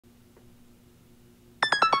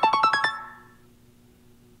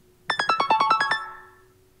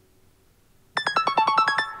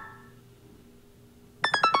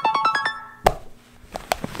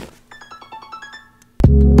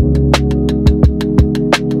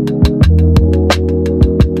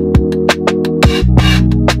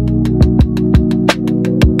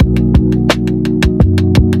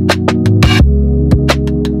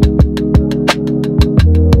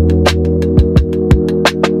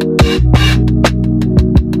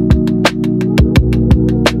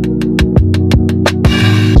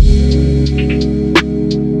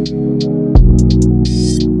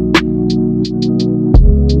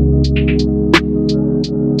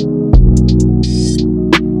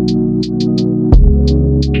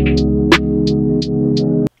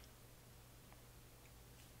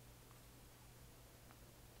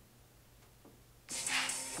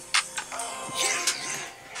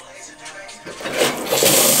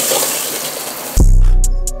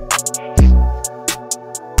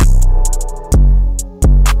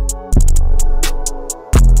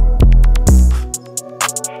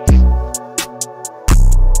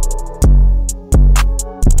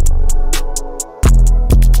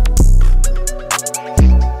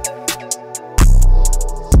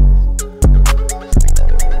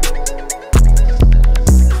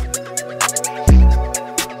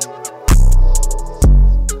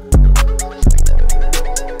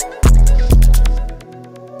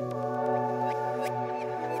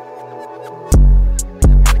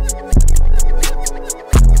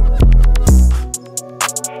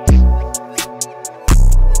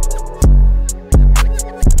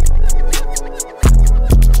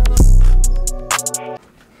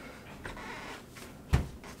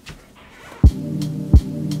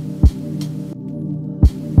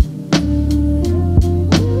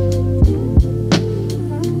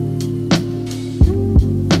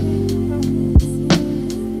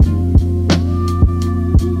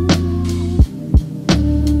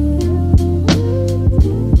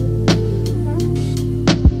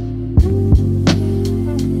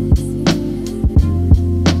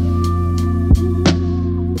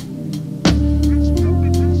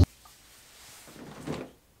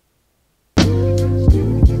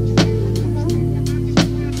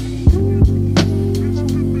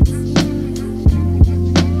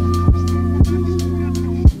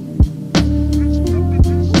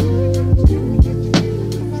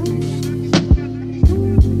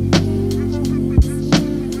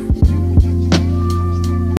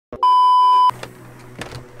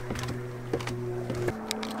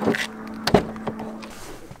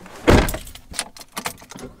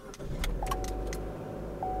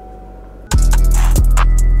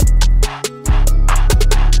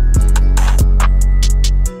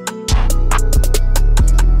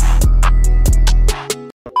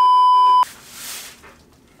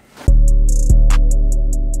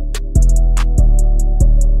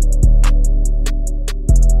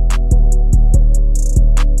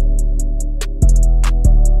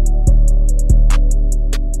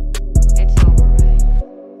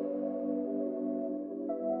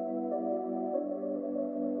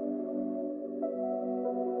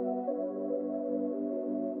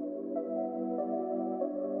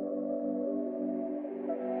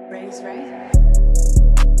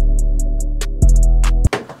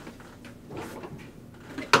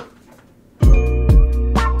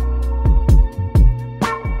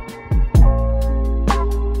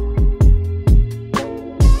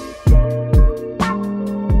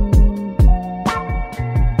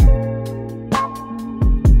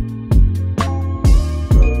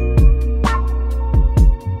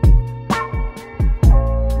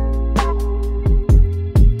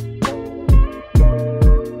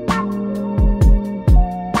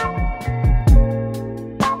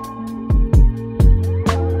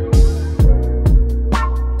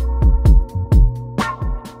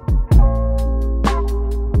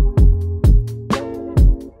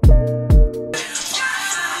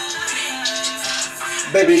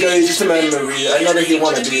Baby girl, you just a memory. I know that he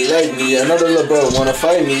wanna be like me. Another little bro wanna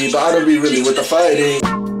fight me, but I don't be really with the fighting.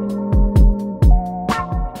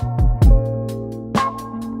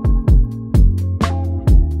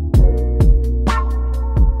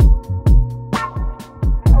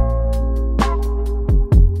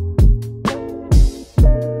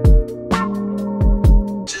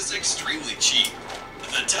 Just extremely cheap.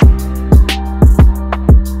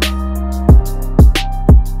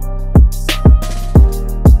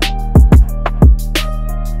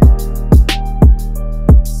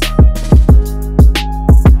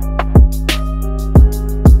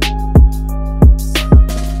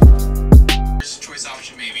 Choice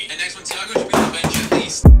option maybe. And next one, Tiago should be the bench at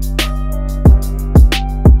least.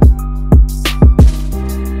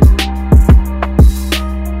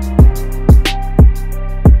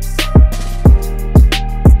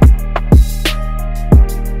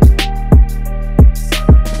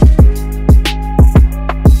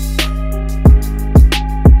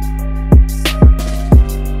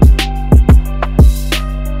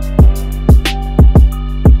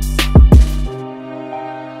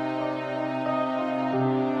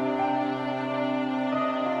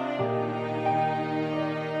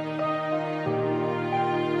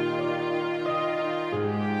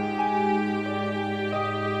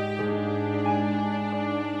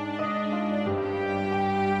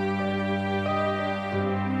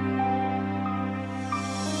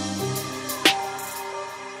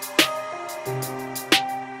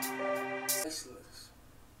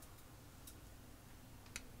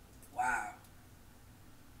 Wow.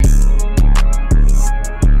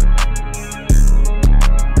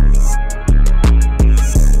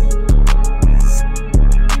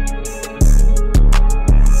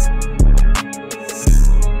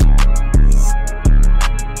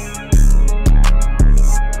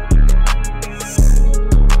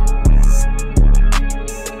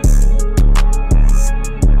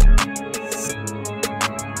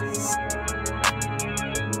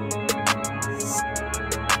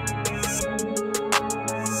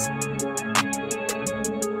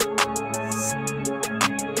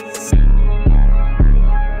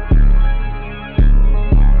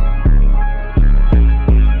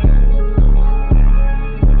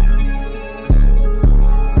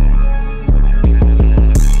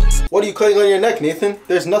 What are you cutting on your neck, Nathan?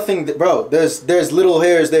 There's nothing, bro. There's little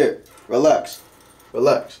hairs there. Relax.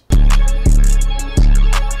 Relax.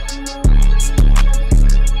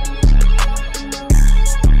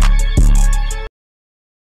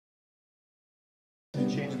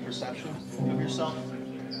 Change the perception of yourself.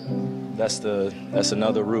 That's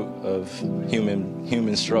another root of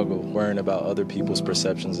human struggle, worrying about other people's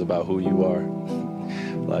perceptions about who you are.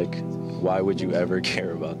 Like, why would you ever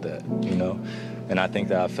care about that, you know? And I think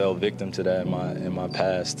that I fell victim to that in my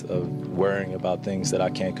past, of worrying about things that I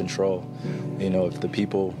can't control. You know, if the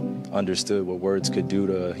people understood what words could do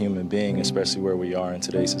to a human being, especially where we are in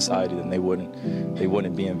today's society, then they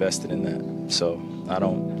wouldn't be invested in that. So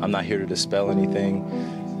I'm not here to dispel anything.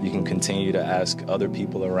 You can continue to ask other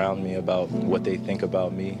people around me about what they think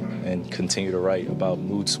about me, and continue to write about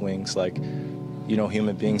mood swings. Like, you know,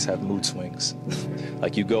 human beings have mood swings.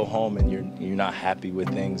 Like, you go home and you're not happy with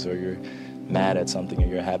things, or you're mad at something, or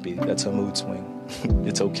you're happy. That's a mood swing.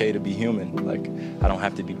 It's okay to be human. Like, I don't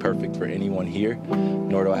have to be perfect for anyone here,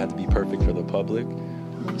 nor do I have to be perfect for the public.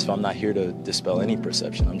 So I'm not here to dispel any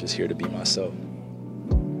perception. I'm just here to be myself.